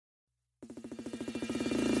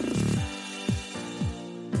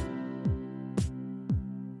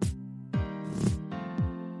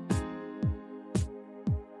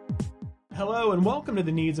Hello and welcome to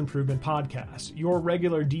the Needs Improvement Podcast, your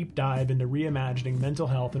regular deep dive into reimagining mental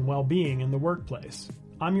health and well-being in the workplace.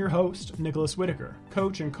 I'm your host, Nicholas Whitaker,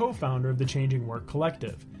 coach and co-founder of the Changing Work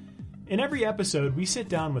Collective. In every episode, we sit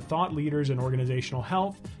down with thought leaders in organizational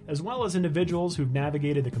health, as well as individuals who've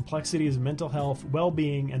navigated the complexities of mental health,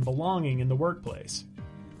 well-being, and belonging in the workplace.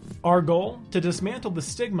 Our goal? To dismantle the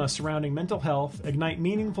stigma surrounding mental health, ignite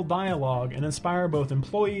meaningful dialogue, and inspire both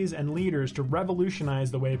employees and leaders to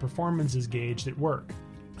revolutionize the way performance is gauged at work.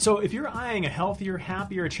 So if you're eyeing a healthier,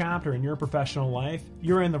 happier chapter in your professional life,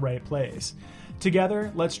 you're in the right place.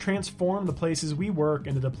 Together, let's transform the places we work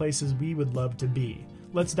into the places we would love to be.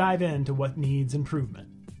 Let's dive into what needs improvement.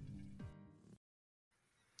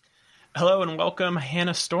 Hello and welcome,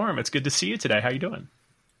 Hannah Storm. It's good to see you today. How are you doing?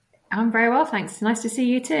 I'm very well, thanks. Nice to see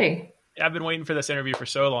you too. I've been waiting for this interview for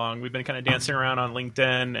so long. We've been kind of dancing around on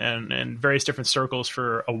LinkedIn and various different circles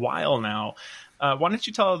for a while now. Why don't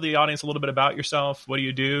you tell the audience a little bit about yourself? What do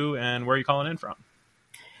you do and where are you calling in from?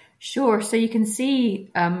 Sure. So you can see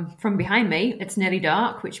from behind me, it's nearly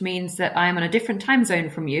dark, which means that I am on a different time zone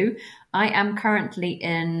from you. I am currently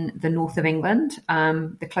in the north of England.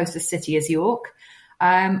 The closest city is York.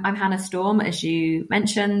 I'm Hannah Storm, as you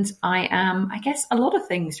mentioned. I am, I guess, a lot of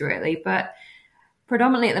things really, but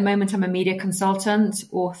predominantly at the moment, I'm a media consultant,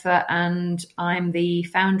 author, and I'm the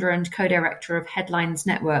founder and co-director of Headlines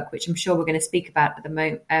Network, which I'm sure we're going to speak about at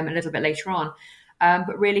the a little bit later on.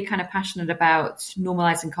 But really kind of passionate about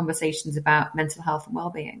normalizing conversations about mental health and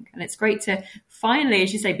well-being. And it's great to finally,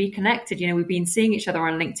 as you say, be connected. You know, we've been seeing each other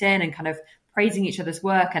on LinkedIn and kind of praising each other's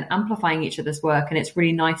work and amplifying each other's work. And it's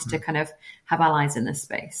really nice to kind of have allies in this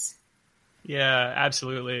space. Yeah,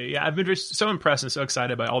 absolutely. Yeah, I've been just so impressed and so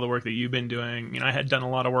excited by all the work that you've been doing. You know, I had done a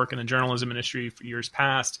lot of work in the journalism industry for years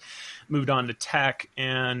past, moved on to tech,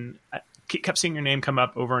 and I kept seeing your name come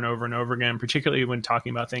up over and over and over again, particularly when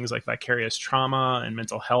talking about things like vicarious trauma and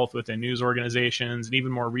mental health within news organizations. And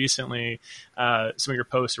even more recently, some of your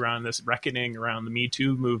posts around this reckoning around the Me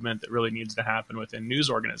Too movement that really needs to happen within news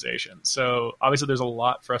organizations. So obviously there's a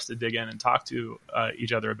lot for us to dig in and talk to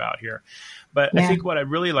each other about here. But yeah. I think what I'd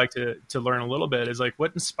really like to learn a little bit is like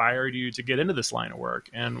what inspired you to get into this line of work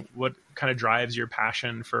and what kind of drives your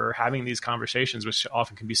passion for having these conversations, which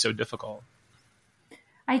often can be so difficult.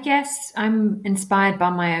 I guess I'm inspired by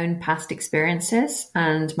my own past experiences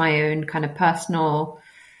and my own kind of personal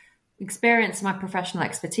experience, my professional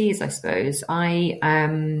expertise, I suppose. I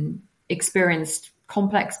experienced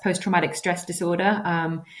complex post-traumatic stress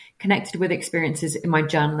disorder, connected with experiences in my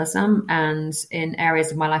journalism and in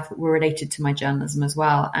areas of my life that were related to my journalism as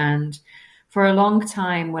well. And for a long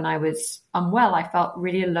time when I was unwell, I felt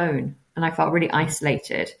really alone and I felt really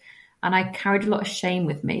isolated. And I carried a lot of shame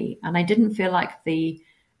with me. And I didn't feel like the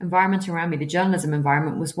environment around me, the journalism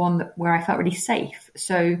environment, was one where I felt really safe.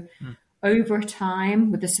 So over time,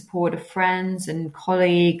 with the support of friends and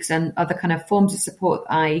colleagues and other kind of forms of support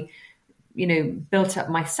I, built up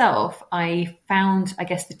myself, I found, I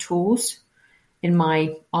guess, the tools in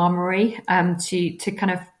my armory to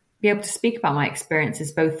kind of be able to speak about my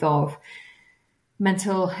experiences, both of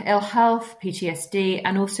mental ill health, PTSD,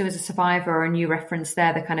 and also as a survivor, and you referenced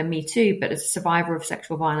there the kind of Me Too, but as a survivor of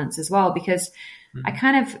sexual violence as well, because I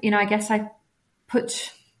kind of, I guess I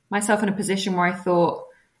put myself in a position where I thought,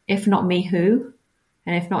 if not me, who?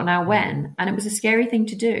 And if not now, when? And it was a scary thing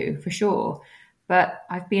to do, for sure. But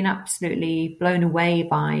I've been absolutely blown away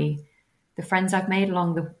by the friends I've made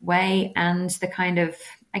along the way and the kind of,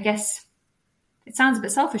 I guess, it sounds a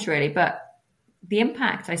bit selfish really, but the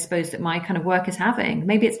impact, I suppose, that my kind of work is having.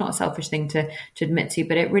 Maybe it's not a selfish thing to admit to,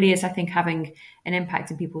 but it really is, I think, having an impact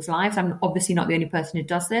in people's lives. I'm obviously not the only person who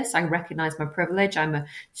does this. I recognize my privilege. I'm a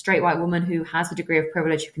straight white woman who has a degree of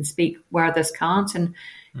privilege, who can speak where others can't. And,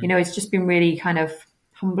 it's just been really kind of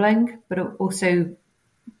humbling, but also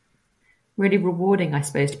really rewarding, I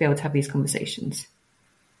suppose, to be able to have these conversations.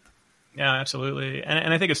 Yeah, absolutely.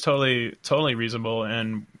 And I think it's totally reasonable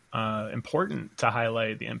and important to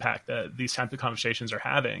highlight the impact that these types of conversations are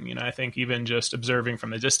having. I think even just observing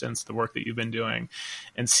from a distance the work that you've been doing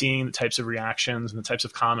and seeing the types of reactions and the types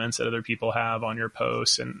of comments that other people have on your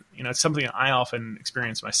posts. And, it's something that I often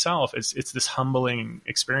experience myself. It's this humbling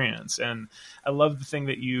experience. And I love the thing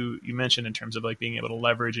that you mentioned in terms of like being able to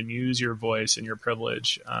leverage and use your voice and your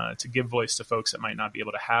privilege to give voice to folks that might not be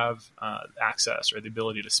able to have access or the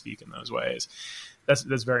ability to speak in those ways.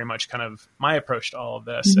 That's very much kind of my approach to all of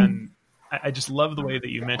this. Mm-hmm. And I just love the way that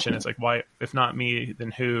you mentioned it's like, why, if not me,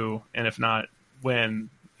 then who? And if not when,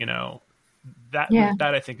 that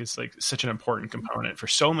I think is like such an important component for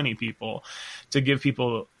so many people to give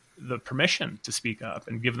people the permission to speak up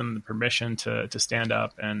and give them the permission to stand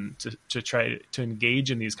up and to try to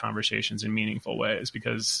engage in these conversations in meaningful ways.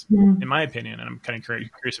 Because in my opinion, and I'm kind of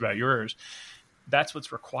curious about yours, that's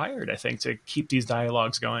what's required, I think, to keep these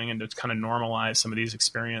dialogues going and to kind of normalize some of these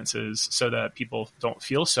experiences so that people don't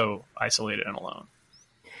feel so isolated and alone.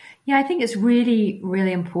 Yeah, I think it's really,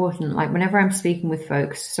 really important. Like whenever I'm speaking with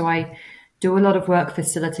folks, so I do a lot of work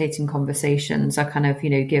facilitating conversations. I kind of,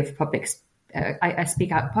 give I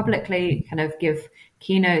speak out publicly, kind of give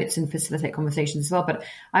keynotes and facilitate conversations as well. But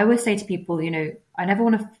I always say to people, I never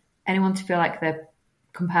want anyone to feel like they're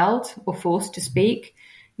compelled or forced to speak.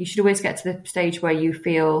 You should always get to the stage where you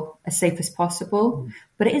feel as safe as possible.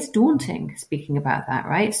 But it is daunting speaking about that,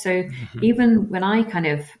 right? So even when I kind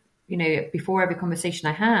of, before every conversation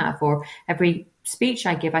I have or every speech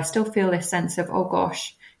I give, I still feel this sense of, oh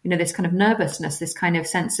gosh, this kind of nervousness, this kind of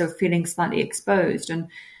sense of feeling slightly exposed. And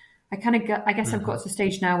I guess I've got to the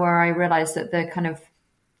stage now where I realize that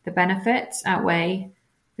the benefits outweigh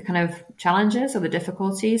the kind of challenges or the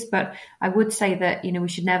difficulties. But I would say that, we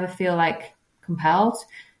should never feel like compelled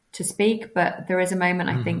to speak. But there is a moment,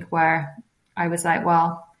 I think, where I was like,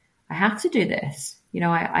 well, I have to do this.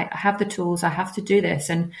 I have the tools, I have to do this.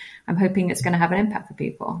 And I'm hoping it's going to have an impact for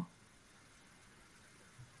people.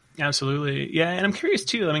 Absolutely. Yeah. And I'm curious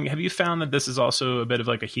too, have you found that this is also a bit of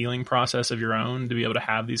like a healing process of your own to be able to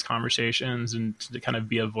have these conversations and to kind of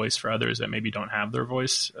be a voice for others that maybe don't have their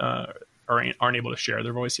voice or aren't able to share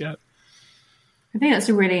their voice yet? I think that's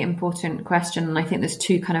a really important question. And I think there's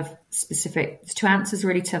two answers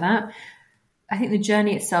really to that. I think the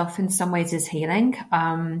journey itself in some ways is healing.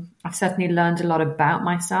 I've certainly learned a lot about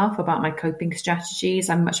myself, about my coping strategies.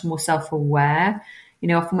 I'm much more self-aware.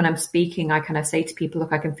 Often when I'm speaking, I kind of say to people,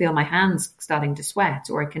 look, I can feel my hands starting to sweat,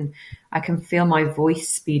 or I can feel my voice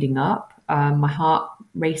speeding up, my heart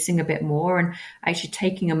racing a bit more, and actually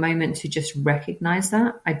taking a moment to just recognize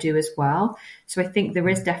that I do as well. So I think there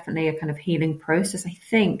is definitely a kind of healing process. I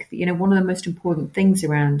think, one of the most important things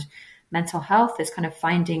around mental health is kind of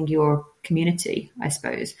finding your community, I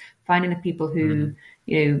suppose, finding the people who,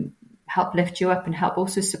 help lift you up and help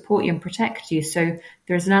also support you and protect you. So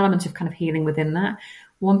there's an element of kind of healing within that.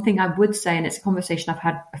 One thing I would say, and it's a conversation I've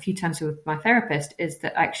had a few times with my therapist, is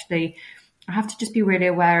that actually I have to just be really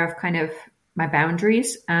aware of kind of my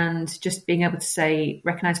boundaries and just being able to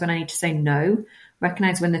recognize when I need to say no,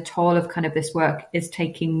 recognize when the toll of kind of this work is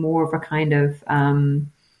taking more of a kind of,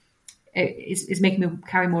 is making me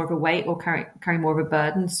carry more of a weight or carry more of a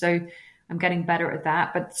burden. So I'm getting better at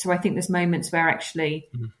that. But so I think there's moments where actually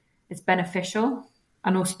it's beneficial.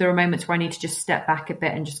 And also there are moments where I need to just step back a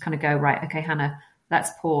bit and just kind of go, right, okay, Hannah,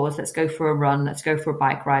 let's pause. Let's go for a run. Let's go for a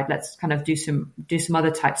bike ride. Let's kind of do some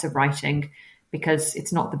other types of writing, because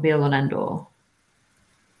it's not the be all and end all.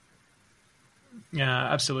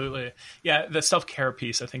 Yeah, absolutely. Yeah, the self-care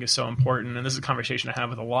piece I think is so important. And this is a conversation I have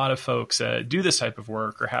with a lot of folks that do this type of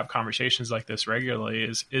work or have conversations like this regularly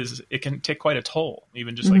is it can take quite a toll,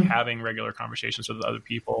 even just like having regular conversations with other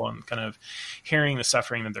people and kind of hearing the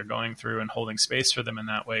suffering that they're going through and holding space for them in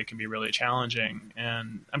that way can be really challenging.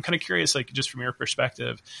 And I'm kind of curious, like just from your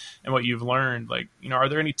perspective and what you've learned, like, are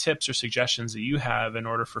there any tips or suggestions that you have in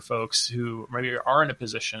order for folks who maybe are in a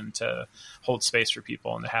position to hold space for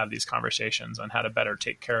people and to have these conversations on how to better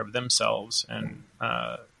take care of themselves and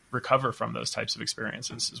recover from those types of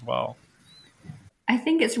experiences as well? I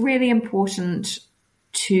think it's really important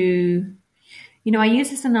to, I use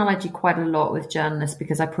this analogy quite a lot with journalists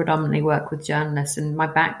because I predominantly work with journalists, and my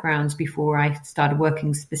background before I started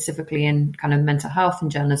working specifically in kind of mental health and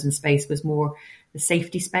journalism space was more the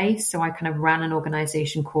safety space. So I kind of ran an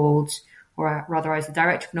organization called, or rather I was the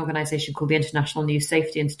director of an organization called the International News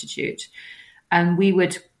Safety Institute. And we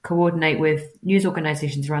would coordinate with news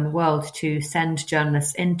organizations around the world to send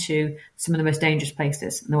journalists into some of the most dangerous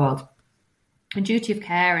places in the world. A duty of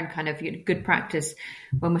care and kind of good practice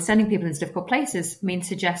when we're sending people into difficult places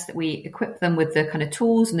suggests that we equip them with the kind of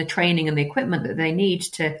tools and the training and the equipment that they need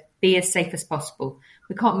to be as safe as possible.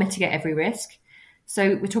 We can't mitigate every risk.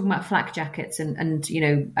 So we're talking about flak jackets and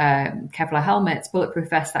Kevlar helmets, bulletproof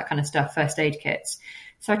vests, that kind of stuff, first aid kits.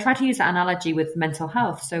 So I try to use that analogy with mental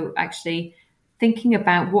health. So actually thinking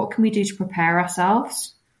about what can we do to prepare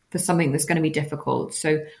ourselves for something that's going to be difficult.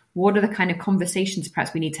 So what are the kind of conversations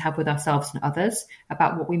perhaps we need to have with ourselves and others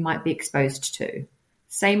about what we might be exposed to?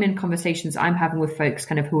 Same in conversations I'm having with folks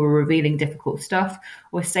kind of who are revealing difficult stuff,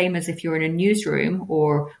 or same as if you're in a newsroom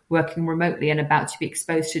or working remotely and about to be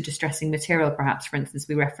exposed to distressing material, perhaps, for instance,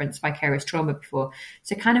 we referenced vicarious trauma before.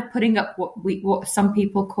 So kind of putting up what some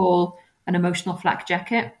people call an emotional flak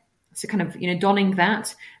jacket. So kind of, donning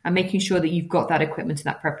that and making sure that you've got that equipment and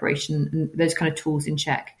that preparation and those kind of tools in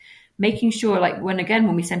check. making sure, like when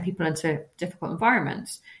we send people into difficult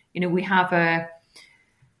environments, we have a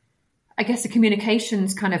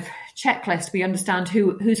communications kind of checklist. We understand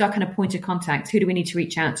who's our kind of point of contact, who do we need to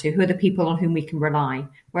reach out to, who are the people on whom we can rely,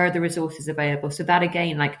 where are the resources available. So that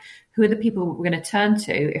again, like, who are the people we're going to turn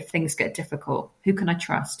to if things get difficult? Who can I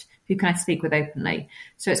trust? Who can I speak with openly?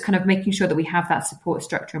 So it's kind of making sure that we have that support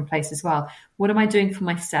structure in place as well. What am I doing for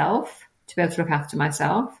myself to be able to look after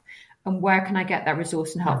myself? And where can I get that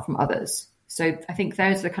resource and help from others? So I think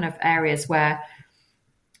those are the kind of areas where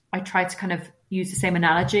I try to kind of use the same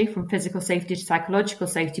analogy from physical safety to psychological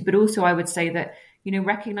safety, but also I would say that,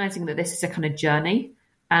 recognizing that this is a kind of journey,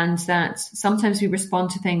 and that sometimes we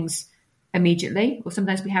respond to things immediately, or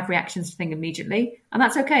sometimes we have reactions to things immediately. And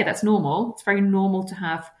that's okay. That's normal. It's very normal to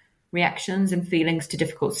have reactions and feelings to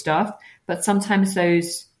difficult stuff. But sometimes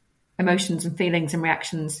those emotions and feelings and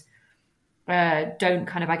reactions don't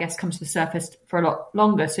kind of, I guess, come to the surface for a lot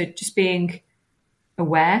longer. So just being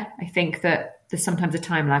aware, I think that there's sometimes a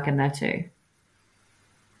time lag in there too.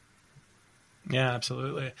 Yeah,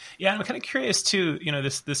 absolutely. Yeah, I'm kind of curious too,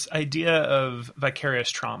 this idea of vicarious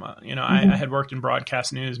trauma. I had worked in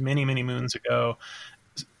broadcast news many, many moons ago,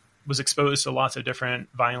 was exposed to lots of different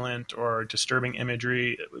violent or disturbing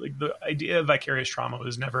imagery. Like, the idea of vicarious trauma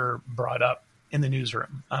was never brought up in the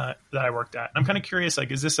newsroom that I worked at. I'm kind of curious,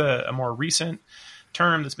 like, is this a more recent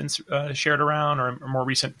term that's been shared around, or a more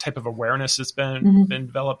recent type of awareness that's been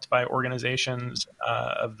developed by organizations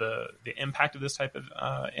of the impact of this type of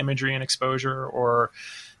imagery and exposure? Or,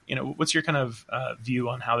 what's your kind of view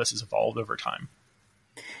on how this has evolved over time?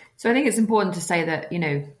 So I think it's important to say that,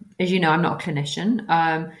 as you know, I'm not a clinician.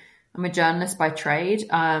 I'm a journalist by trade,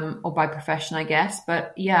 or by profession, I guess.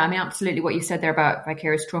 But yeah, I mean, absolutely what you said there about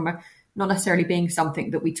vicarious trauma, not necessarily being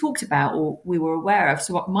something that we talked about or we were aware of.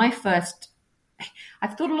 So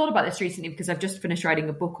I've thought a lot about this recently because I've just finished writing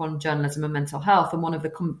a book on journalism and mental health, and one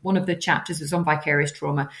of the chapters was on vicarious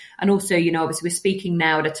trauma. And also, obviously, we're speaking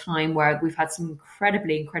now at a time where we've had some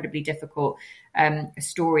incredibly difficult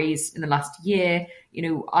stories in the last year.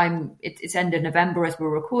 It's end of November as we're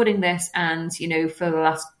recording this, and for the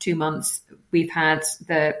last 2 months we've had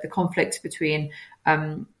the conflict between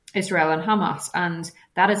Israel and Hamas, and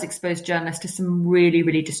that has exposed journalists to some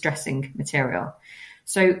really distressing material.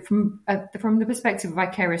 So from the perspective of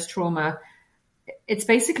vicarious trauma, it's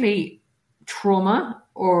basically trauma,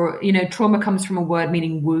 or, trauma comes from a word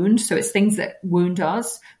meaning wound. So it's things that wound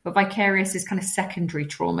us, but vicarious is kind of secondary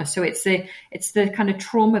trauma. So it's the kind of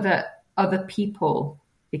trauma that other people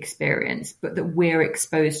experience, but that we're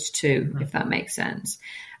exposed to, if that makes sense.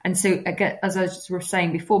 And so, again, as I was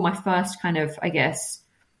saying before, my first kind of, I guess,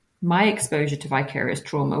 my exposure to vicarious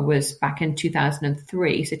trauma was back in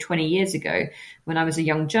 2003, so 20 years ago, when I was a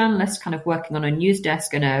young journalist, kind of working on a news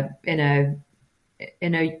desk in a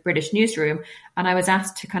British newsroom, and I was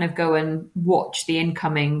asked to kind of go and watch the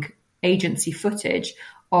incoming agency footage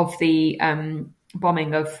of the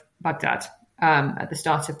bombing of Baghdad at the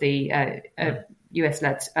start of the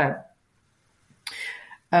US-led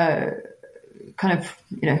kind of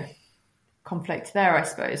conflict there, I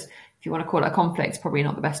suppose. If you want to call it a conflict, it's probably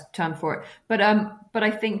not the best term for it. But I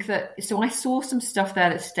think that, so I saw some stuff there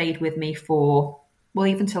that stayed with me for, well,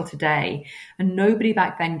 even till today. And nobody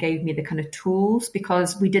back then gave me the kind of tools,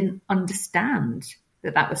 because we didn't understand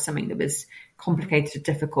that was something that was complicated or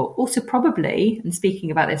difficult. Also, probably, and speaking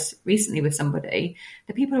about this recently with somebody,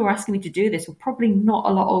 the people who were asking me to do this were probably not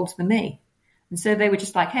a lot older than me. And so they were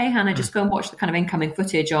just like, hey, Hannah, just go and watch the kind of incoming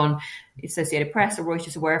footage on Associated Press or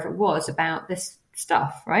Reuters or wherever it was about this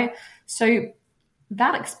stuff, right? So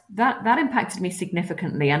that impacted me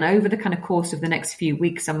significantly. And over the kind of course of the next few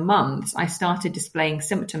weeks and months, I started displaying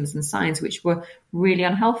symptoms and signs which were really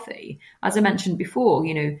unhealthy. As I mentioned before,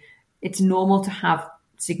 it's normal to have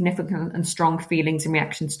significant and strong feelings and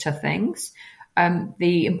reactions to things.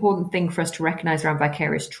 The important thing for us to recognize around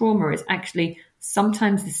vicarious trauma is actually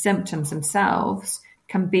sometimes the symptoms themselves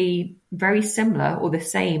can be very similar or the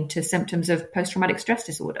same to symptoms of post-traumatic stress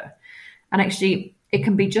disorder. And actually, it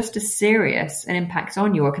can be just as serious an impact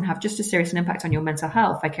on you, or can have just as serious an impact on your mental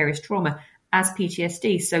health, vicarious trauma, as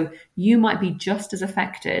PTSD. So you might be just as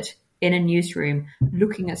affected in a newsroom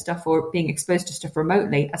looking at stuff or being exposed to stuff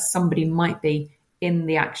remotely as somebody might be in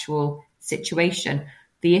the actual situation.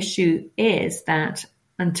 The issue is that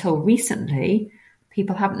until recently,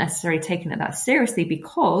 people haven't necessarily taken it that seriously,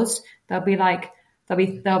 because there's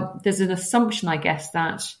an assumption, I guess,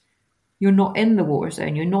 that you're not in the war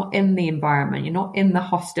zone, you're not in the environment, you're not in the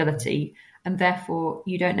hostility, and therefore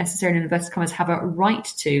you don't necessarily, in inverted commas, have a right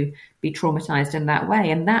to be traumatized in that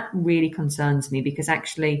way. And that really concerns me, because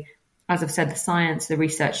actually, as I've said, the science, the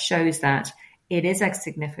research shows that it is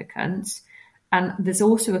significant. And there's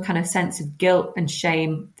also a kind of sense of guilt and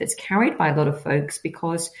shame that's carried by a lot of folks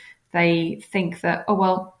because they think that, oh,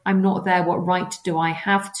 well, I'm not there. What right do I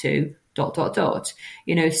have to ... So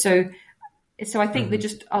I think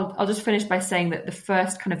I'll just finish by saying that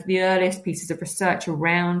the earliest pieces of research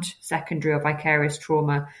around secondary or vicarious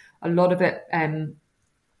trauma, a lot of it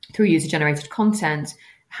through user-generated content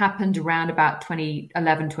happened around about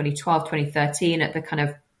 2011, 2012, 2013 at the kind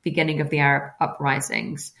of beginning of the Arab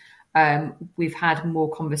uprisings. We've had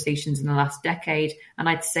more conversations in the last decade, and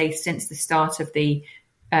I'd say since the start of the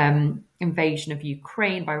invasion of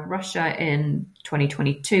Ukraine by Russia in February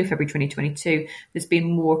 2022, there's been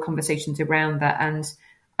more conversations around that. And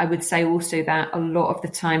I would say also that a lot of the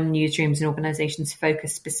time newsrooms and organizations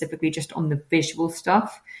focus specifically just on the visual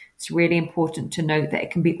stuff. It's really important to note that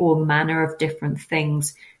it can be all manner of different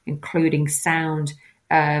things, including sound,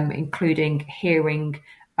 including hearing,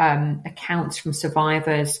 accounts from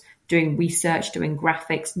survivors, doing research, doing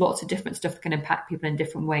graphics, lots of different stuff that can impact people in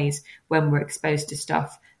different ways when we're exposed to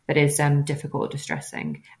stuff that is difficult or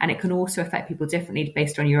distressing. And it can also affect people differently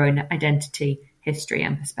based on your own identity, history,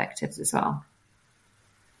 and perspectives as well.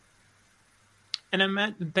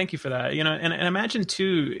 And thank you for that. And imagine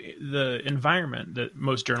too the environment that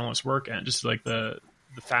most journalists work in, just like the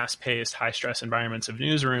fast-paced, high-stress environments of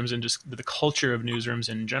newsrooms, and just the culture of newsrooms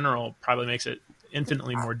in general probably makes it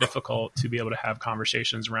infinitely more difficult to be able to have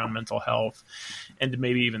conversations around mental health and to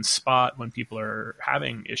maybe even spot when people are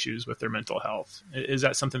having issues with their mental health. Is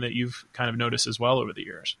that something that you've kind of noticed as well over the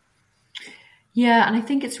years? Yeah, and I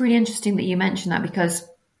think it's really interesting that you mentioned that, because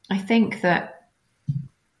I think that,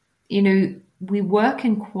 we work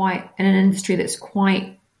in an industry that's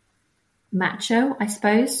quite macho, I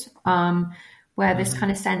suppose, where this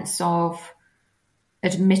kind of sense of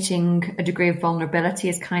admitting a degree of vulnerability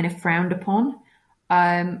is kind of frowned upon.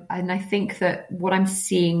 And I think that what I'm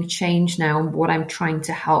seeing change now, and what I'm trying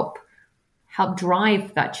to help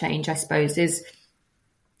drive that change, I suppose, is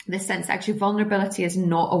this sense that actually vulnerability is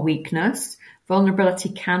not a weakness. Vulnerability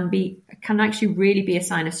can actually really be a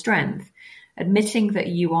sign of strength. Admitting that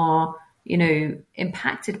you are,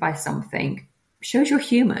 impacted by something shows you're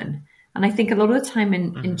human. And I think a lot of the time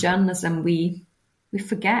in journalism, we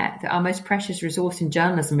forget that our most precious resource in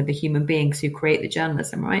journalism are the human beings who create the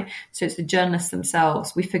journalism, right? So it's the journalists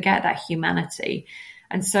themselves. We forget that humanity.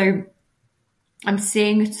 And so I'm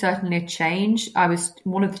seeing certainly a change.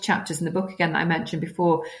 One of the chapters in the book, again, that I mentioned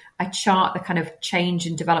before, I chart the kind of change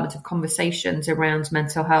and development of conversations around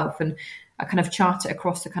mental health, and I kind of chart it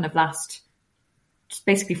across the kind of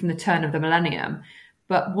basically from the turn of the millennium.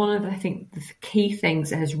 But one of, I think, the key things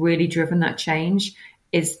that has really driven that change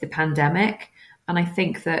is the pandemic. And I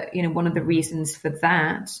think that, one of the reasons for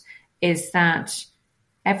that is that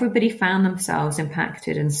everybody found themselves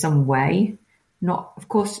impacted in some way. Of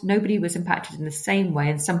course, nobody was impacted in the same way.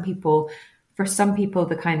 And for some people,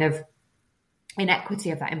 the kind of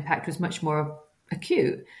inequity of that impact was much more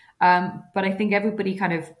acute. But I think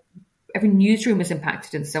every newsroom was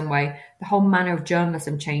impacted in some way. The whole manner of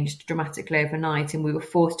journalism changed dramatically overnight, and we were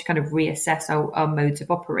forced to kind of reassess our modes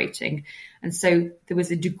of operating. And so there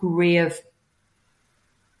was a degree of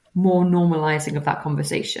more normalizing of that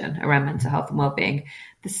conversation around mental health and well-being.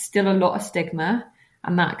 There's still a lot of stigma,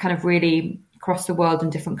 and that kind of really across the world in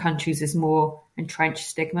different countries is more entrenched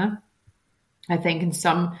stigma. I think in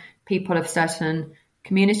some people of certain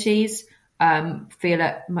communities feel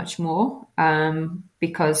it much more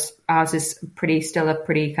because ours is still a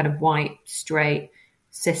pretty kind of white, straight,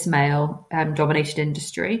 cis male dominated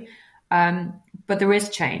industry. But there is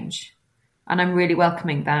change, and I'm really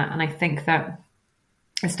welcoming that. And I think that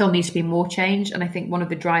there still needs to be more change. And I think one of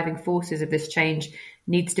the driving forces of this change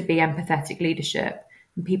needs to be empathetic leadership,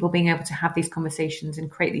 and people being able to have these conversations and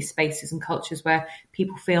create these spaces and cultures where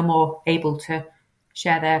people feel more able to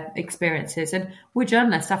share their experiences. And we're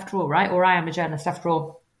journalists after all, right? Or I am a journalist after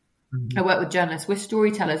all. Mm-hmm. I work with journalists. We're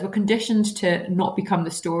storytellers. We're conditioned to not become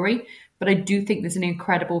the story. But I do think there's an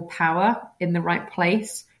incredible power in the right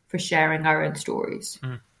place for sharing our own stories.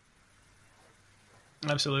 Mm.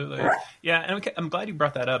 Absolutely. Yeah. And I'm glad you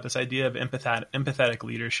brought that up, this idea of empathetic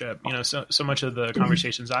leadership. So much of the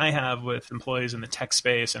conversations I have with employees in the tech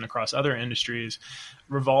space and across other industries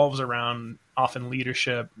revolves around often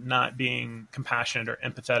leadership not being compassionate or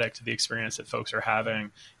empathetic to the experience that folks are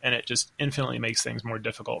having. And it just infinitely makes things more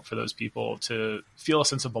difficult for those people to feel a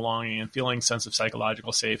sense of belonging and feeling a sense of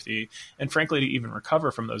psychological safety. And frankly, to even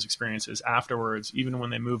recover from those experiences afterwards, even when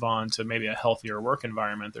they move on to maybe a healthier work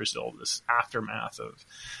environment, there's still this aftermath of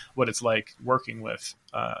what it's like working with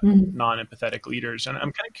non-empathetic leaders. And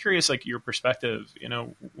I'm kind of curious, like your perspective,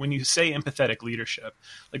 when you say empathetic leadership,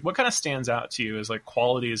 like what kind of stands out to you as like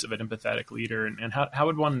qualities of an empathetic leader, and how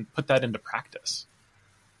would one put that into practice?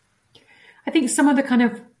 I think some of the kind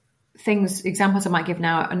of examples I might give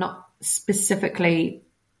now are not specifically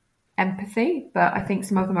empathy, but I think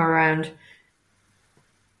some of them are around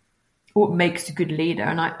what makes a good leader.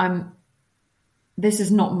 And this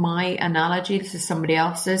is not my analogy. This is somebody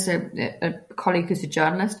else's, a colleague who's a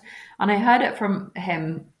journalist. And I heard it from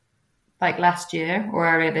him like last year or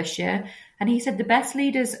earlier this year. And he said the best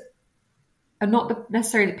leaders are not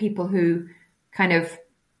necessarily the people who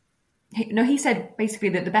he said basically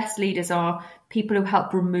that the best leaders are people who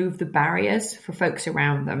help remove the barriers for folks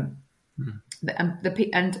around them.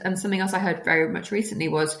 And something else I heard very much recently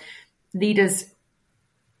was leaders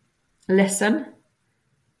listen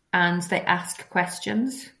and they ask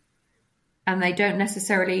questions and they don't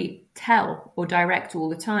necessarily tell or direct all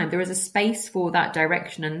the time. There is a space for that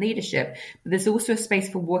direction and leadership, but there's also a space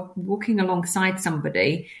for walking alongside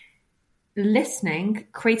somebody, listening,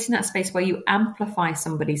 creating that space where you amplify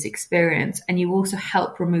somebody's experience and you also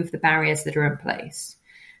help remove the barriers that are in place.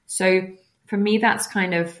 So for me, that's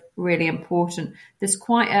kind of really important. There's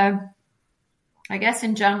I guess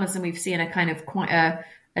in journalism, we've seen quite a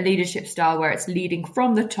leadership style where it's leading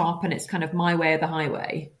from the top and it's kind of my way or the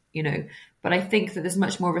highway, But I think that there's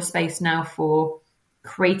much more of a space now for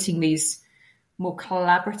creating these more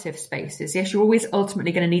collaborative spaces. Yes, you're always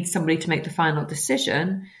ultimately going to need somebody to make the final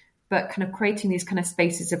decision, but kind of creating these kind of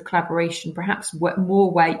spaces of collaboration, perhaps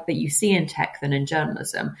more weight that you see in tech than in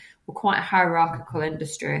journalism. We're quite a hierarchical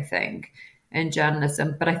industry, I think, in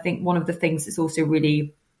journalism. But I think one of the things that's also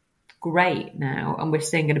really great now, and we're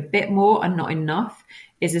seeing it a bit more and not enough,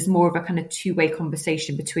 is there's more of a kind of two-way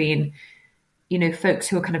conversation between, folks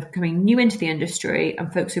who are kind of coming new into the industry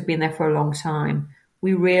and folks who've been there for a long time.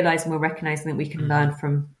 We realize and we're recognizing that we can learn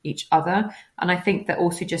from each other. And I think that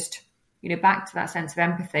also just, back to that sense of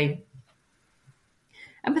empathy.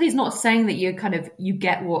 Empathy is not saying that you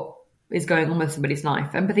get what is going on with somebody's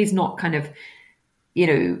life. Empathy is not kind of,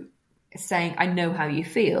 saying, I know how you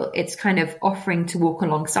feel. It's kind of offering to walk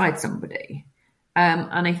alongside somebody.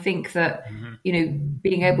 And I think that,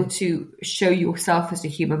 being able to show yourself as a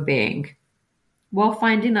human being while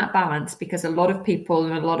finding that balance, because a lot of people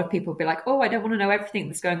be like, oh, I don't want to know everything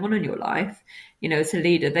that's going on in your life. As a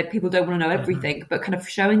leader, that people don't want to know everything, but kind of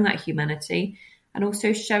showing that humanity and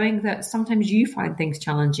also showing that sometimes you find things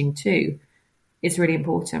challenging too is really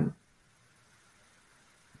important.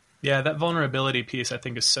 Yeah, that vulnerability piece I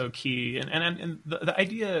think is so key. And the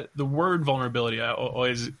idea, the word vulnerability, I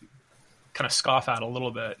always kind of scoff at a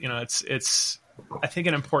little bit. It's I think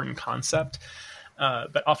an important concept.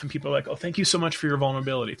 But often people are like, oh, thank you so much for your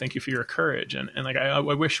vulnerability. Thank you for your courage. And like, I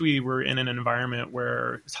wish we were in an environment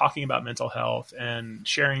where talking about mental health and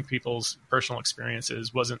sharing people's personal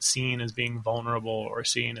experiences wasn't seen as being vulnerable or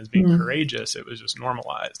seen as being courageous. It was just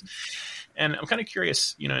normalized. And I'm kind of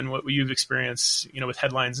curious, in what you've experienced, with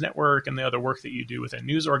Headlines Network and the other work that you do within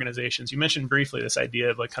news organizations. You mentioned briefly this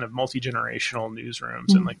idea of like kind of multi-generational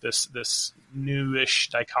newsrooms and like this newish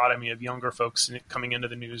dichotomy of younger folks coming into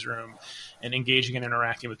the newsroom and engaging and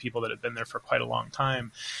interacting with people that have been there for quite a long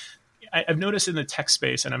time. I've noticed in the tech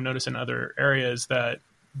space, and I've noticed in other areas, that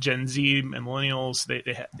Gen Z and millennials,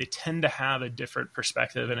 they tend to have a different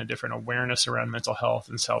perspective and a different awareness around mental health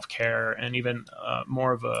and self-care, and even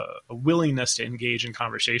more of a willingness to engage in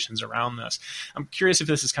conversations around this. I'm curious if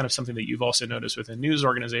this is kind of something that you've also noticed within news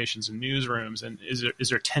organizations and newsrooms, and is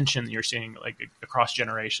there tension that you're seeing like across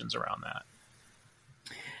generations around that?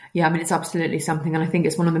 Yeah, I mean, it's absolutely something, and I think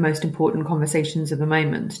it's one of the most important conversations of the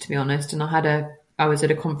moment, to be honest. And I was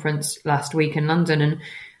at a conference last week in London and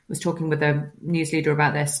was talking with a news leader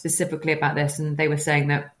about this, specifically about this, and they were saying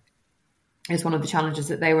that it's one of the challenges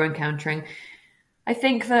that they were encountering. I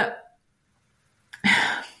think that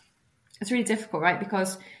it's really difficult, right?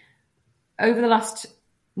 Because over the last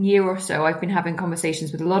year or so, I've been having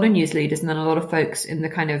conversations with a lot of news leaders and then a lot of folks in the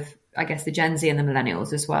kind of, I guess, the Gen Z and the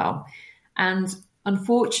millennials as well. And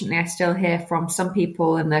unfortunately, I still hear from some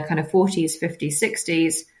people in their kind of 40s, 50s,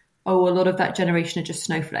 60s, oh, a lot of that generation are just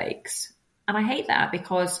snowflakes. And I hate that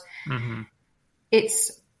because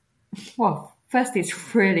it's, well, firstly,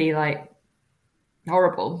 it's really like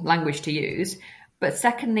horrible language to use. But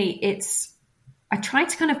secondly, I try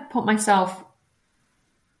to kind of put myself,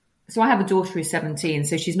 so I have a daughter who's 17,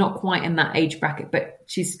 so she's not quite in that age bracket, but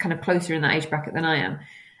she's kind of closer in that age bracket than I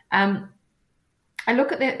am. I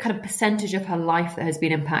look at the kind of percentage of her life that has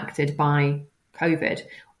been impacted by COVID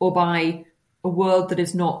or by a world that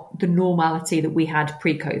is not the normality that we had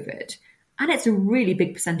pre-COVID. And it's a really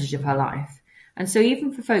big percentage of her life. And so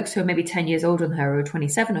even for folks who are maybe 10 years older than her or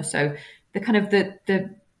 27 or so, the kind of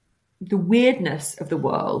the weirdness of the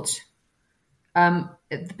world,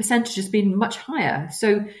 the percentage has been much higher.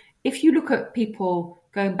 So if you look at people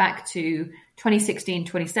going back to 2016,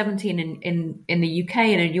 2017 in the UK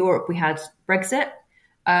and in Europe, we had Brexit,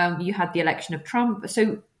 you had the election of Trump.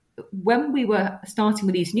 So when we were starting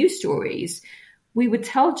with these news stories, we would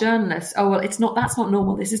tell journalists, oh, well, that's not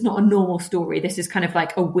normal. This is not a normal story. This is kind of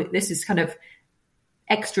like, this is kind of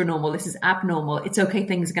extra normal. This is abnormal. It's okay.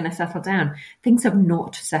 Things are going to settle down. Things have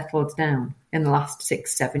not settled down in the last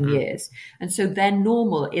 6-7 years. And so their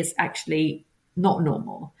normal is actually not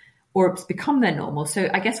normal, or it's become their normal. So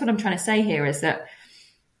I guess what I'm trying to say here is that,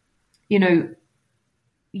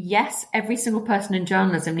 yes, every single person in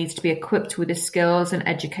journalism needs to be equipped with the skills and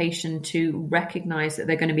education to recognize that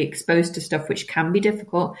they're going to be exposed to stuff which can be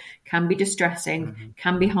difficult, can be distressing,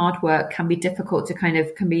 can be hard work, can be difficult to can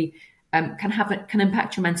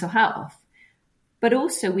impact your mental health. But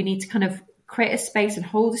also we need to kind of create a space and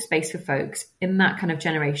hold a space for folks in that kind of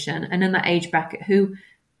generation and in that age bracket who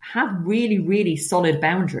have really, really solid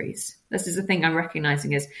boundaries. This is the thing I'm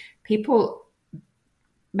recognizing is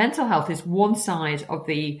mental health is one side of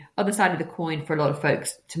the other side of the coin for a lot of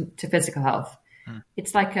folks to physical health.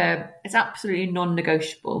 It's it's absolutely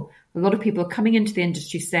non-negotiable. A lot of people are coming into the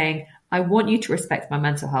industry saying, I want you to respect my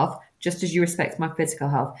mental health just as you respect my physical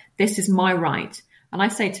health. This is my right. And I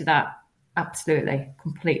say to that, absolutely,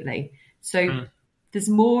 completely. So there's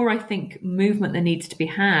more, I think, movement that needs to be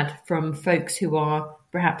had from folks who are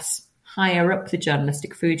perhaps higher up the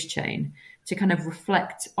journalistic food chain to kind of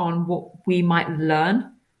reflect on what we might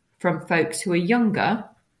learn from folks who are younger,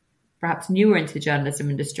 perhaps newer into the journalism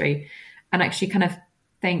industry, and actually kind of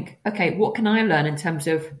think, okay, what can I learn in terms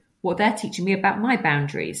of what they're teaching me about my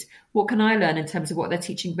boundaries? What can I learn in terms of what they're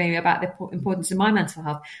teaching me about the importance of my mental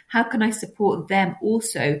health? How can I support them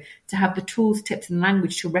also to have the tools, tips, and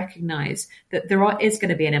language to recognize that is going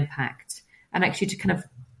to be an impact, and actually to kind of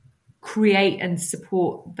create and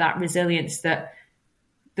support that resilience that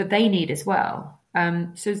they need as well.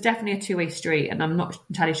 So it's definitely a two-way street, and I'm not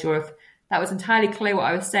entirely sure if that was entirely clear what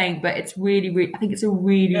I was saying, but it's really I think it's a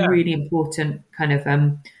really important kind of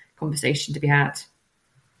conversation to be had.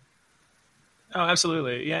 Oh,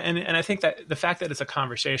 absolutely. Yeah. And I think that the fact that it's a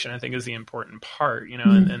conversation, I think, is the important part,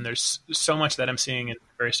 and there's so much that I'm seeing in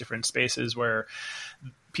various different spaces where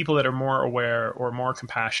people that are more aware or more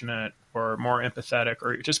compassionate or more empathetic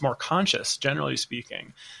or just more conscious, generally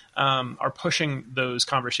speaking, are pushing those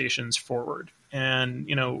conversations forward. And,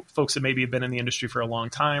 folks that maybe have been in the industry for a long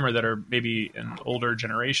time or that are maybe in older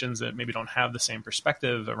generations that maybe don't have the same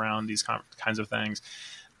perspective around these kinds of things,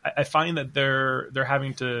 I find that they're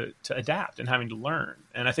having to adapt and having to learn.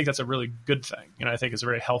 And I think that's a really good thing. I think it's a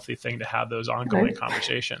very healthy thing to have those ongoing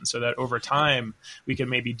conversations so that over time we can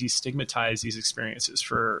maybe destigmatize these experiences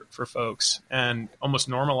for folks and almost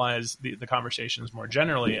normalize the conversations more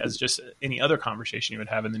generally as just any other conversation you would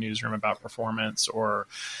have in the newsroom about performance or,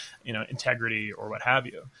 integrity or what have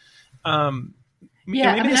you.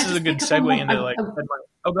 Maybe this is a good segue into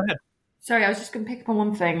oh, go ahead. Sorry, I was just going to pick up on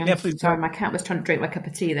one thing. Yeah, please. Sorry, my cat was trying to drink my cup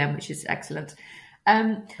of tea then, which is excellent.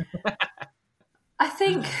 I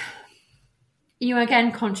think,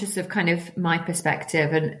 again, conscious of kind of my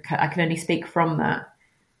perspective, and I can only speak from that.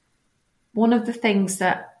 One of the things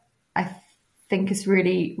that I think is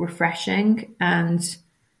really refreshing and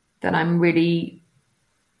that I'm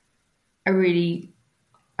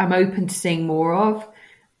open to seeing more of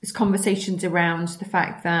is conversations around the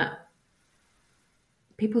fact that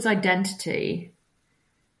people's identity,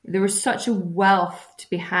 there is such a wealth to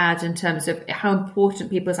be had in terms of how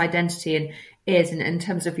important people's identity is, and in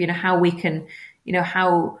terms of, how we can,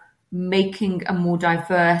 how making a more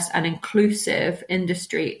diverse and inclusive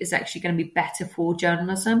industry is actually going to be better for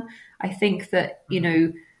journalism. I think that,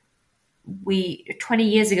 20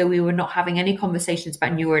 years ago, we were not having any conversations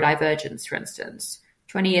about neurodivergence, for instance.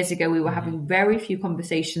 20 years ago, we were having very few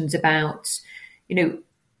conversations about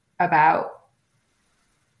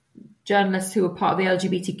journalists who are part of the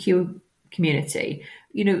LGBTQ community.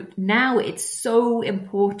 Now it's so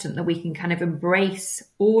important that we can kind of embrace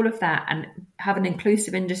all of that and have an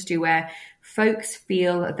inclusive industry where folks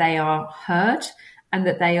feel that they are heard and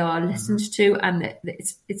that they are listened to, and that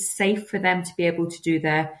it's safe for them to be able to do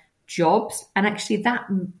their jobs. And actually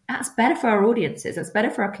that's better for our audiences. That's better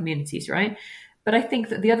for our communities, right? But I think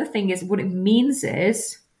that the other thing is what it means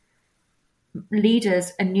is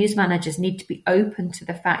leaders and news managers need to be open to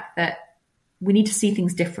the fact that we need to see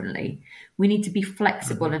things differently. We need to be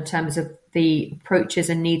flexible in terms of the approaches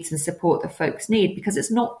and needs and support that folks need, because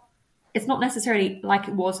it's not necessarily like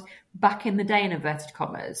it was back in the day, in inverted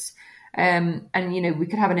commas. And, we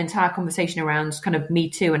could have an entire conversation around kind of Me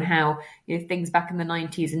Too and how, things back in the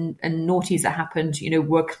 90s and noughties that happened,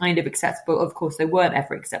 were kind of acceptable. Of course, they weren't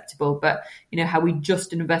ever acceptable, but, how we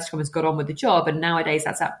just in inverted commas got on with the job. And nowadays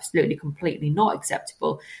that's absolutely, completely not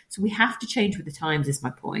acceptable. So we have to change with the times is my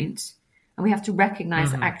point. And we have to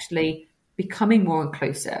recognize that actually becoming more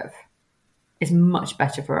inclusive is much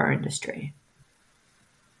better for our industry.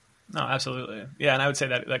 No, absolutely. Yeah. And I would say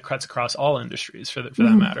that cuts across all industries for that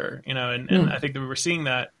matter, and I think that we're seeing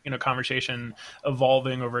that, conversation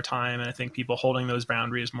evolving over time. And I think people holding those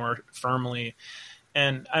boundaries more firmly.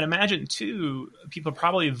 And I'd imagine too, people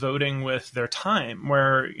probably voting with their time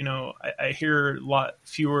where, I hear a lot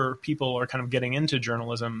fewer people are kind of getting into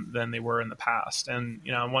journalism than they were in the past. And,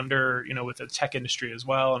 I wonder, with the tech industry as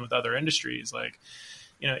well and with other industries, like,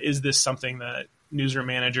 is this something that newsroom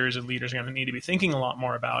managers and leaders are going to need to be thinking a lot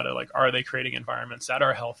more about it? Like, are they creating environments that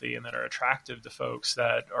are healthy and that are attractive to folks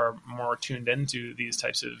that are more tuned into these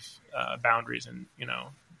types of boundaries and,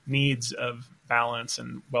 needs of balance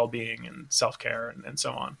and well-being and self-care and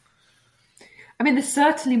so on? I mean, there's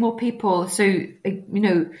certainly more people. So,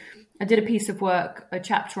 I did a piece of work, a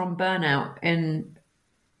chapter on burnout in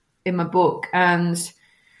my book, and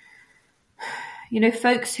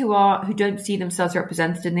folks who don't see themselves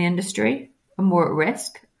represented in the industry are more at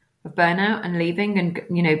risk of burnout and leaving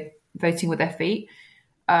and, voting with their feet.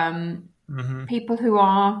 People who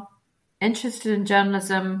are interested in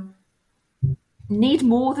journalism need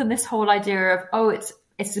more than this whole idea of,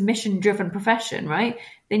 it's a mission-driven profession, right?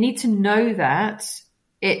 They need to know that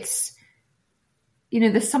it's,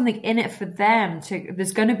 there's something in it for them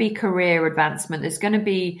there's going to be career advancement. There's going to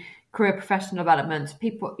be career professional development.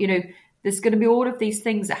 People, there's going to be all of these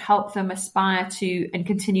things that help them aspire to and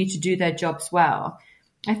continue to do their jobs well.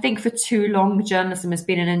 I think for too long, journalism has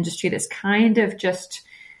been an industry that's kind of just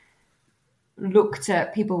looked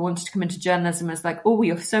at people wanting to come into journalism as like, oh,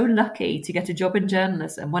 you're so lucky to get a job in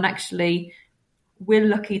journalism, when actually we're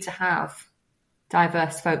lucky to have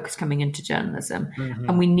diverse folks coming into journalism.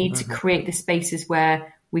 And we need to create the spaces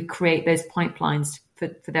where we create those pipelines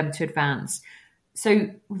for them to advance. So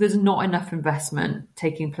there's not enough investment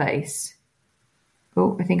taking place.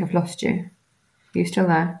 Oh, I think I've lost you. Are you still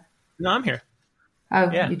there? No, I'm here. Oh,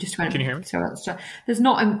 yeah. You just went. Can you hear me? So there's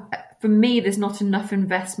not, for me, there's not enough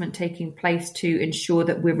investment taking place to ensure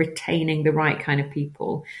that we're retaining the right kind of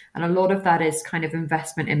people. And a lot of that is kind of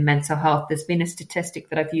investment in mental health. There's been a statistic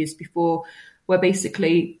that I've used before where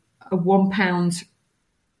basically a £1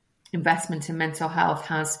 investment in mental health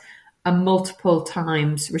has a multiple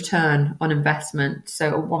times return on investment.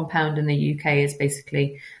 So a £1 in the UK is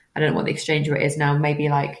basically, I don't know what the exchange rate is now, maybe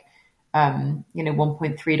like,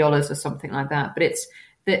 $1.3 or something like that. But it's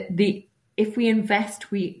if we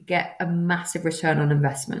invest, we get a massive return on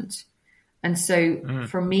investment. And so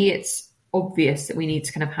for me, it's obvious that we need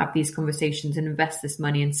to kind of have these conversations and invest this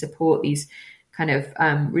money and support these kind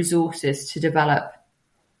of resources to develop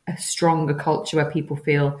a stronger culture where people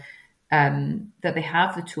feel that they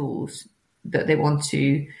have the tools that they want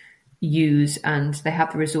to use and they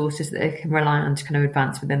have the resources that they can rely on to kind of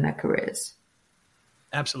advance within their careers.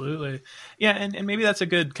 Absolutely. Yeah. And maybe that's a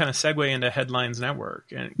good kind of segue into Headlines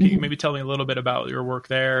Network. And can you maybe tell me a little bit about your work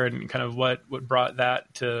there and kind of what brought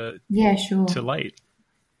that to light?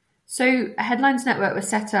 So Headlines Network was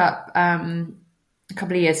set up a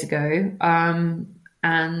couple of years ago.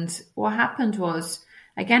 And what happened was,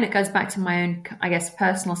 again, it goes back to my own, I guess,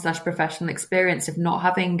 personal / professional experience of not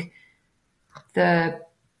having the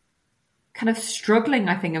kind of struggling,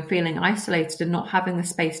 I think, and feeling isolated and not having the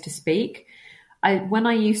space to speak. When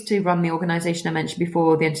I used to run the organization I mentioned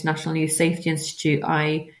before, the International News Safety Institute,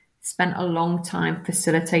 I spent a long time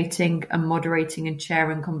facilitating and moderating and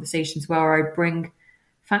chairing conversations where I bring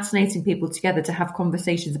fascinating people together to have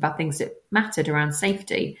conversations about things that mattered around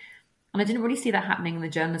safety. And I didn't really see that happening in the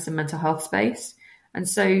journalism mental health space. And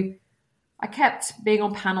so I kept being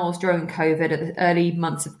on panels during COVID, at the early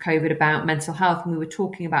months of COVID, about mental health. And we were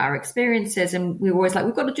talking about our experiences and we were always like,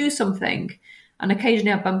 we've got to do something. And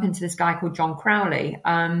occasionally I bump into this guy called John Crowley.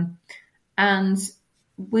 And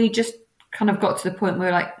we just kind of got to the point where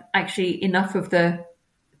we're like, actually, enough of the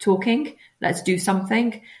talking, let's do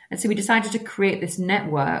something. And so we decided to create this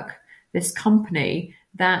network, this company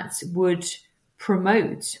that would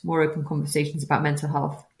promote more open conversations about mental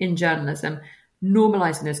health in journalism,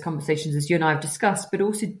 normalizing those conversations as you and I have discussed, but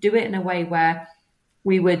also do it in a way where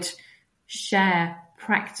we would share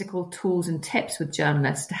practical tools and tips with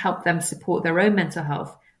journalists to help them support their own mental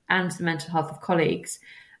health and the mental health of colleagues.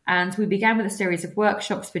 And we began with a series of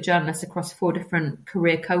workshops for journalists across 4 different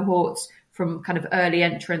career cohorts, from kind of early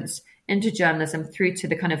entrants into journalism through to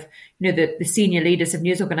the kind of, the senior leaders of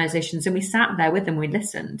news organizations. And we sat there with them, we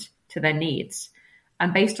listened to their needs.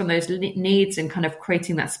 And based on those needs and kind of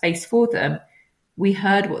creating that space for them, we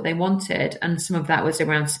heard what they wanted. And some of that was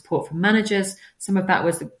around support from managers. Some of that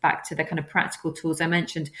was back to the kind of practical tools I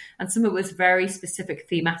mentioned. And some of it was very specific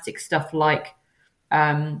thematic stuff like,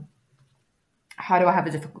 how do I have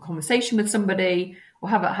a difficult conversation with somebody? Or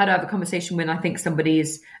how do I have a conversation when I think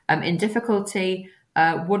somebody's in difficulty?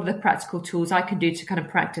 What are the practical tools I can do to kind of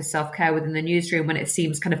practice self-care within the newsroom when it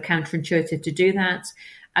seems kind of counterintuitive to do that?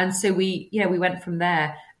 And so we went from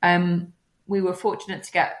there. We were fortunate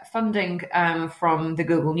to get funding from the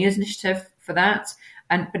Google News Initiative for that.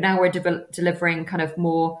 But now we're delivering kind of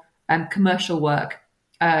more commercial work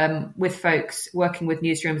with folks working with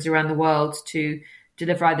newsrooms around the world to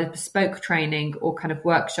deliver either bespoke training or kind of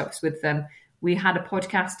workshops with them. We had a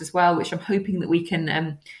podcast as well, which I'm hoping that we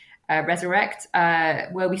can resurrect,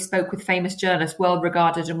 where we spoke with famous journalists,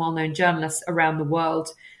 well-regarded and well-known journalists around the world,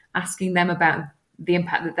 asking them about the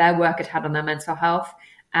impact that their work had had on their mental health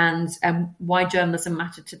and why journalism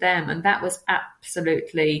mattered to them. And that was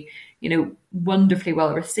absolutely, wonderfully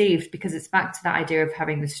well received, because it's back to that idea of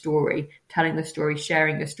having the story, telling the story,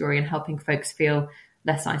 sharing the story, and helping folks feel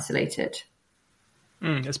less isolated.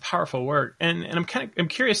 It's powerful work. And I'm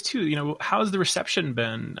curious too, how's the reception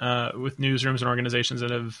been with newsrooms and organizations that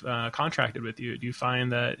have contracted with you? Do you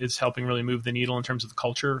find that it's helping really move the needle in terms of the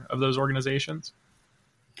culture of those organizations?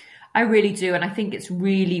 I really do. And I think it's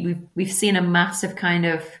really, we've seen a massive kind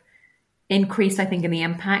of increase, I think, in the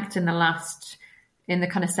impact in the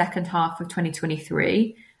kind of second half of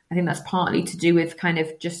 2023. I think that's partly to do with kind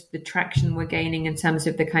of just the traction we're gaining in terms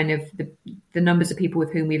of the kind of the numbers of people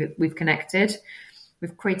with whom we've connected.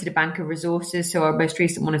 We've created a bank of resources. So our most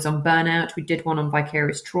recent one is on burnout. We did one on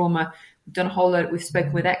vicarious trauma. We've done a whole lot. We've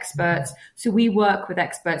spoken with experts. So we work with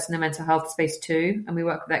experts in the mental health space too. And we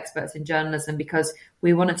work with experts in journalism because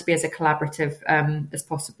we want it to be as collaborative as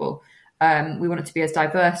possible. We want it to be as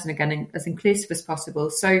diverse and, again, as inclusive as possible.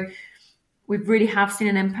 So we really have seen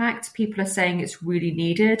an impact. People are saying it's really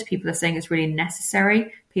needed. People are saying it's really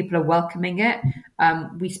necessary. People are welcoming it.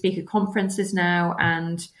 We speak at conferences now,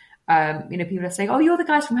 and people are saying, "Oh, you're the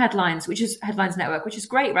guys from Headlines Network," which is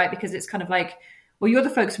great, right? Because it's kind of like, well, you're the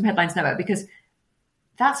folks from Headlines Network, because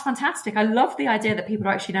that's fantastic. I love the idea that people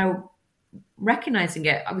are actually now recognizing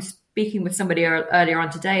it. I was speaking with somebody earlier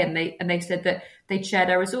on today, and they said that they'd shared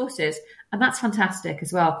our resources, and that's fantastic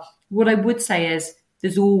as well. What I would say is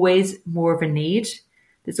there's always more of a need.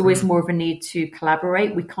 There's always more of a need to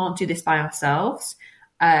collaborate. We can't do this by ourselves.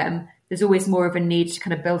 There's always more of a need to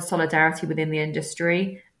kind of build solidarity within the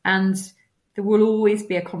industry. And there will always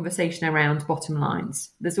be a conversation around bottom lines.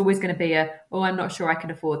 There's always going to be I'm not sure I can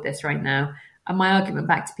afford this right now. And my argument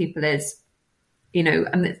back to people is,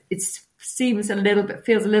 and it feels a little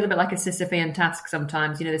bit like a Sisyphean task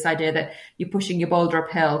sometimes, this idea that you're pushing your boulder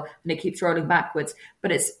uphill and it keeps rolling backwards.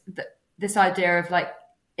 But it's this idea of like,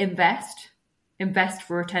 invest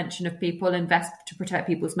for retention of people, invest to protect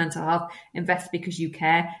people's mental health, invest because you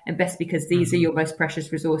care, invest because these are your most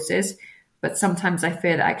precious resources. But sometimes I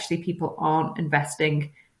fear that actually people aren't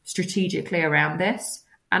investing strategically around this.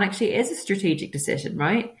 And actually it is a strategic decision,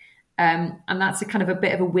 right? And that's a kind of a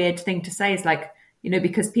bit of a weird thing to say, is like,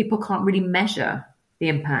 because people can't really measure the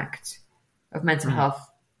impact of mental health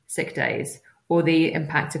sick days or the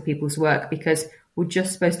impact of people's work, because we're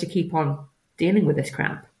just supposed to keep on dealing with this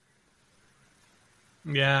crap.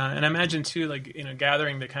 Yeah. And I imagine too, like,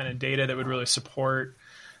 gathering the kind of data that would really support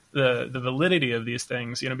the validity of these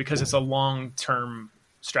things, because it's a long-term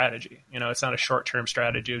strategy. It's not a short-term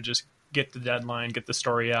strategy of just get the deadline, get the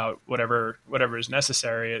story out, whatever is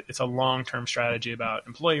necessary. It's a long-term strategy about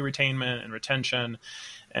employee retainment and retention,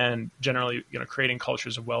 and generally, creating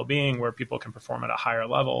cultures of well-being where people can perform at a higher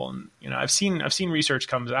level. And, I've seen research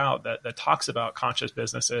comes out that talks about conscious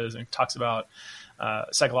businesses and talks about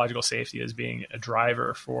psychological safety as being a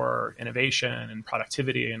driver for innovation and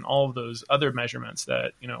productivity and all of those other measurements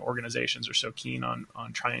that, organizations are so keen on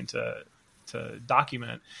trying to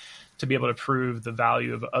document, to be able to prove the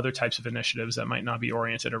value of other types of initiatives that might not be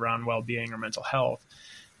oriented around well-being or mental health.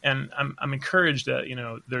 And I'm encouraged that,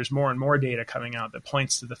 there's more and more data coming out that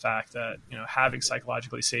points to the fact that, having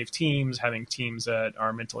psychologically safe teams, having teams that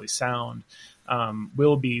are mentally sound,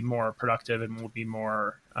 will be more productive and will be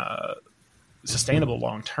more sustainable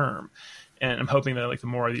long term. And I'm hoping that the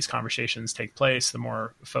more of these conversations take place, the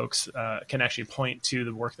more folks can actually point to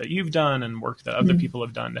the work that you've done and work that other people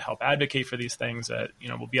have done to help advocate for these things, that,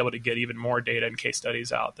 we'll be able to get even more data and case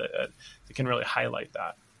studies out that can really highlight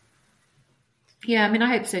that. Yeah, I mean, I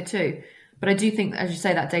hope so too. But I do think, as you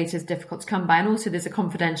say, that data is difficult to come by. And also there's a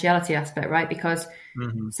confidentiality aspect, right? Because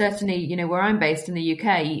certainly, you know, where I'm based in the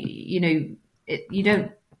UK, you don't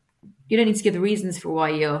need to give the reasons for why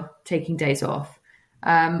you're taking days off.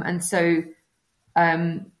 And so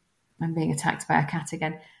I'm being attacked by a cat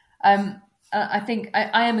again. I think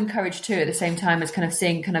I am encouraged too at the same time as kind of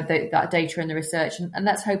seeing kind of that data and the research. And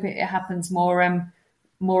let's hope it happens more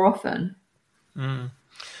often.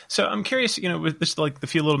 So I'm curious, you know, with just like the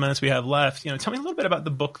few little minutes we have left, you know, tell me a little bit about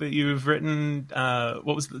the book that you've written.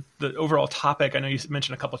 What was the overall topic? I know you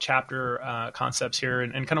mentioned a couple chapter concepts here,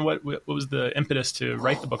 and kind of what was the impetus to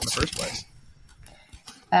write the book in the first place?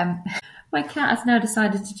 My cat has now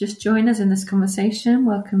decided to just join us in this conversation.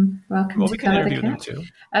 Welcome. Well, we can interview them too.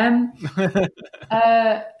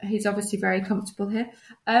 He's obviously very comfortable here.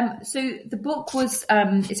 So the book was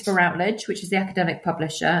it's for Routledge, which is the academic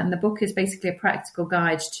publisher, and the book is basically a practical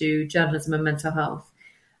guide to journalism and mental health.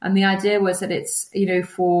 And the idea was that it's, you know,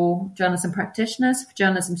 for journalism practitioners, for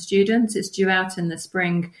journalism students. It's due out in the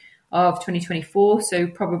spring of 2024, so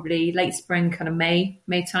probably late spring, kind of May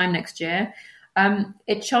time next year.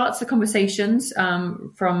 It charts the conversations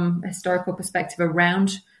from a historical perspective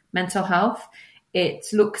around mental health. It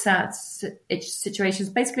looks at situations,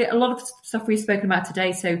 basically a lot of stuff we've spoken about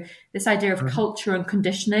today. So this idea of culture and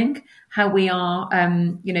conditioning, how we are,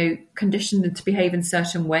 conditioned to behave in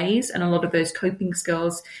certain ways. And a lot of those coping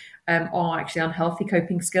skills are actually unhealthy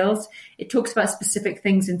coping skills. It talks about specific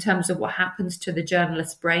things in terms of what happens to the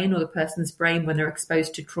journalist's brain or the person's brain when they're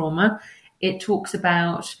exposed to trauma. It talks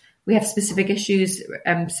about, we have specific issues,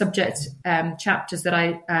 subject chapters that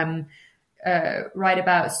I write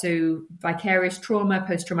about. So vicarious trauma,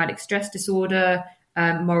 post-traumatic stress disorder,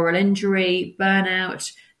 moral injury,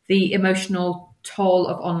 burnout, the emotional toll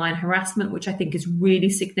of online harassment, which I think is really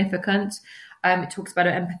significant. It talks about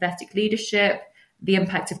empathetic leadership, the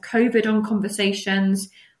impact of COVID on conversations.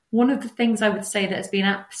 One of the things I would say that has been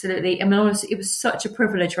absolutely, I mean, honestly, it was such a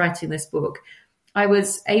privilege writing this book. I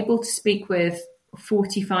was able to speak with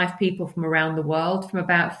 45 people from around the world, from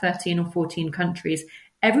about 13 or 14 countries.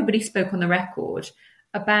 Everybody spoke on the record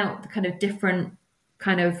about the kind of different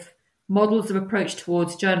kind of models of approach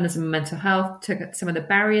towards journalism and mental health, took some of the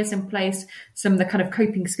barriers in place, some of the kind of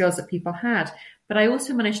coping skills that people had. But I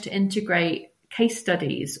also managed to integrate case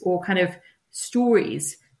studies or kind of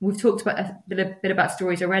stories. We've talked about a bit about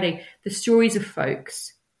stories already, the stories of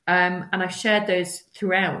folks. And I've shared those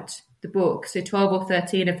throughout the book. So 12 or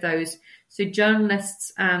 13 of those. So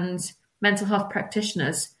journalists and mental health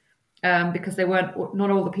practitioners, because not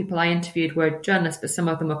all the people I interviewed were journalists, but some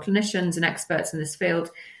of them are clinicians and experts in this field,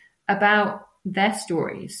 about their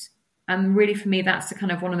stories. And really for me, that's the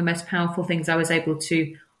kind of one of the most powerful things I was able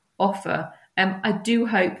to offer. I do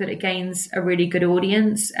hope that it gains a really good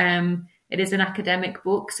audience. It is an academic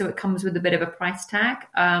book, so it comes with a bit of a price tag.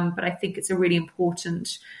 But I think it's a really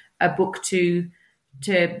important book to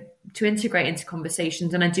integrate into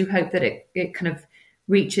conversations. And I do hope that it kind of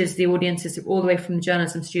reaches the audiences all the way from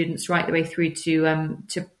journalism students right the way through to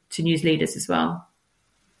news leaders as well.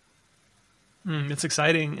 It's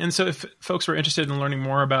exciting. And so if folks were interested in learning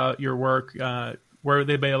more about your work, where would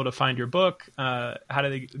they be able to find your book? How do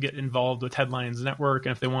they get involved with Headlines Network?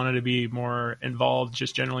 And if they wanted to be more involved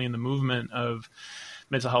just generally in the movement of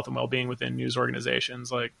mental health and well-being within news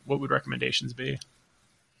organizations, like what would recommendations be?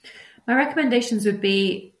 My recommendations would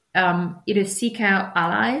be, seek out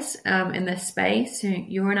allies in this space.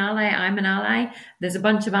 You're an ally, I'm an ally. There's a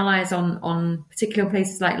bunch of allies on particular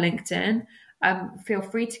places like LinkedIn. Feel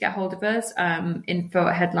free to get hold of us,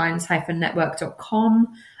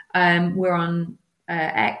 info@headlines-network.com. We're on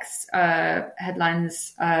X,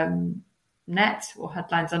 headlines net or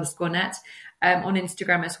headlines_net, on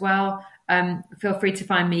Instagram as well. Feel free to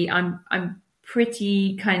find me. I'm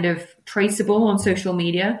pretty kind of traceable on social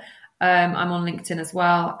media. I'm on LinkedIn as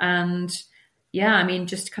well. And yeah, I mean,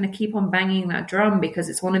 just kind of keep on banging that drum, because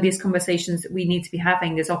it's one of these conversations that we need to be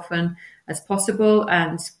having as often as possible,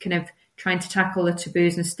 and kind of trying to tackle the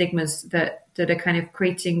taboos and stigmas that are kind of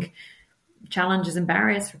creating challenges and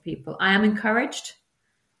barriers for people. I am encouraged,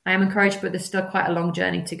 but there's still quite a long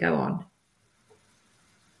journey to go on.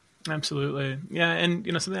 Absolutely. Yeah. And,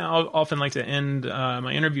 something I often like to end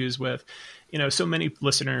my interviews with, so many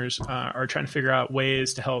listeners are trying to figure out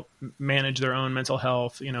ways to help manage their own mental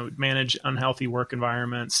health, manage unhealthy work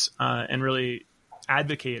environments, and really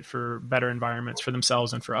advocate for better environments for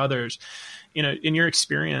themselves and for others. In your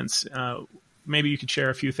experience, maybe you could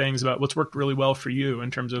share a few things about what's worked really well for you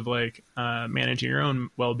in terms of managing your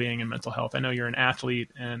own well-being and mental health. I know you're an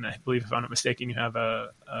athlete, and I believe, if I'm not mistaken, you have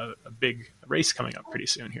a big race coming up pretty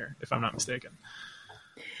soon here, if I'm not mistaken.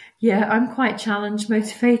 Yeah, I'm quite challenge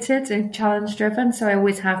motivated and challenge driven, so I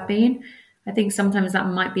always have been. I think sometimes that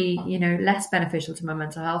might be, less beneficial to my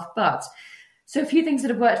mental health. But so a few things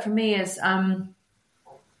that have worked for me is I've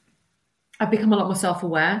become a lot more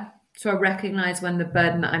self-aware. So I recognize when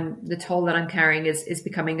the toll that I'm carrying is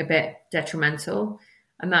becoming a bit detrimental.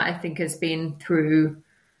 And that I think has been through,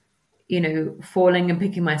 falling and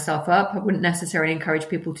picking myself up. I wouldn't necessarily encourage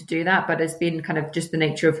people to do that, but it's been kind of just the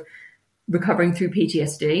nature of recovering through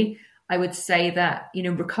PTSD. I would say that,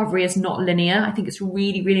 recovery is not linear. I think it's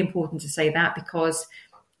really, really important to say that, because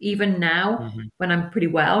even now, when I'm pretty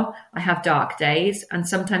well, I have dark days. And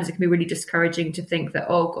sometimes it can be really discouraging to think that,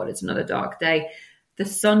 oh God, it's another dark day. The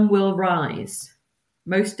sun will rise.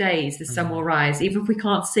 Most days, the sun will rise. Even if we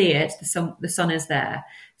can't see it, the sun is there.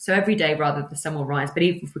 So every day, rather, the sun will rise. But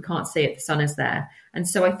even if we can't see it, the sun is there. And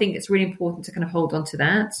so I think it's really important to kind of hold on to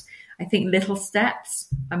that. I think little steps.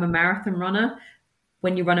 I'm a marathon runner.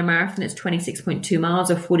 When you run a marathon, it's 26.2 miles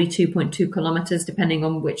or 42.2 kilometers, depending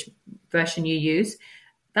on which version you use.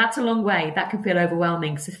 That's a long way. That can feel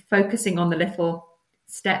overwhelming. So focusing on the little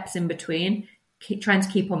steps in between, trying to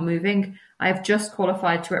keep on moving. I've just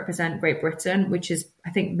qualified to represent Great Britain, which is, I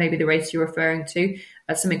think, maybe the race you're referring to,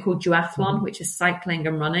 something called duathlon, which is cycling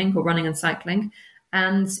and running, or running and cycling.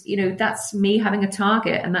 And, that's me having a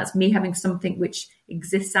target, and that's me having something which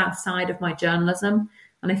exists outside of my journalism.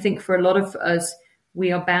 And I think for a lot of us,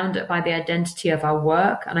 we are bound by the identity of our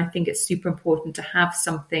work. And I think it's super important to have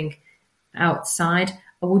something outside.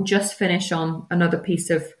 I will just finish on another piece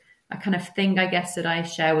of a kind of thing, I guess, that I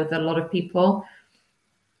share with a lot of people.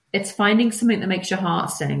 It's finding something that makes your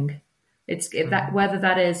heart sing. It's that, whether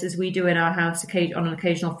that is, as we do in our house on an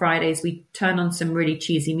occasional Fridays, we turn on some really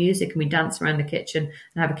cheesy music and we dance around the kitchen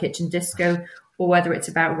and have a kitchen disco, or whether it's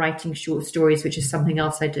about writing short stories, which is something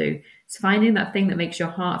else I do. It's finding that thing that makes your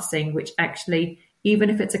heart sing, which actually, even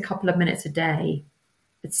if it's a couple of minutes a day,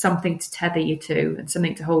 it's something to tether you to and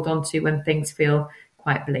something to hold on to when things feel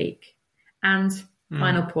quite bleak. And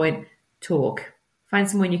final point, talk. Find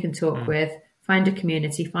someone you can talk with, find a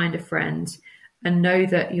community, find a friend, and know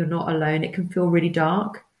that you're not alone. It can feel really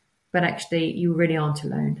dark, but actually you really aren't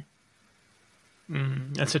alone.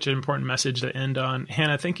 That's such an important message to end on.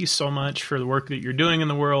 Hannah, thank you so much for the work that you're doing in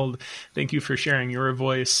the world. Thank you for sharing your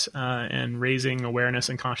voice and raising awareness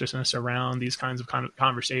and consciousness around these kinds of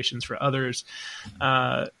conversations for others.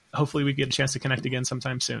 Hopefully we get a chance to connect again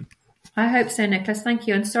sometime soon. I hope so, Nicholas. Thank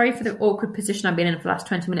you. And sorry for the awkward position I've been in for the last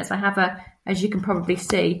 20 minutes. I have as you can probably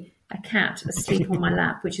see, a cat asleep on my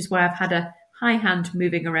lap, which is why I've had a high hand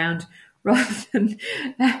moving around rather than,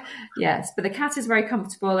 yes. But the cat is very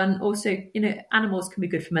comfortable, and also, animals can be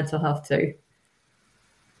good for mental health too.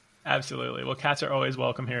 Absolutely. Well, cats are always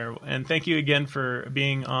welcome here. And thank you again for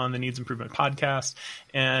being on the Needs Improvement podcast.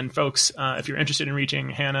 And folks, if you're interested in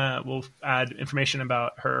reaching Hannah, we'll add information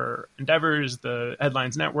about her endeavors, the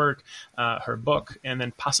Headlines Network, her book, and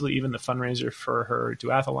then possibly even the fundraiser for her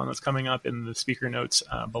duathlon that's coming up in the speaker notes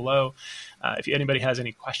below. If anybody has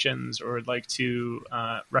any questions or would like to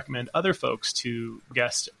recommend other folks to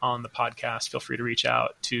guest on the podcast, feel free to reach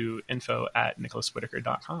out to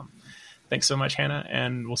info@nicholaswhitaker.com. Thanks so much, Hannah,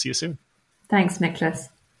 and we'll see you soon. Thanks, Nicholas.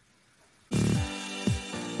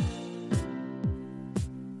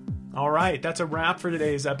 All right, that's a wrap for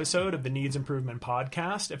today's episode of the Needs Improvement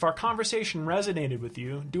Podcast. If our conversation resonated with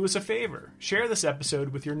you, do us a favor. Share this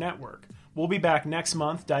episode with your network. We'll be back next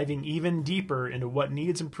month diving even deeper into what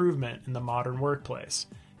needs improvement in the modern workplace.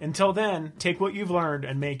 Until then, take what you've learned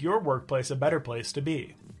and make your workplace a better place to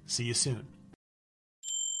be. See you soon.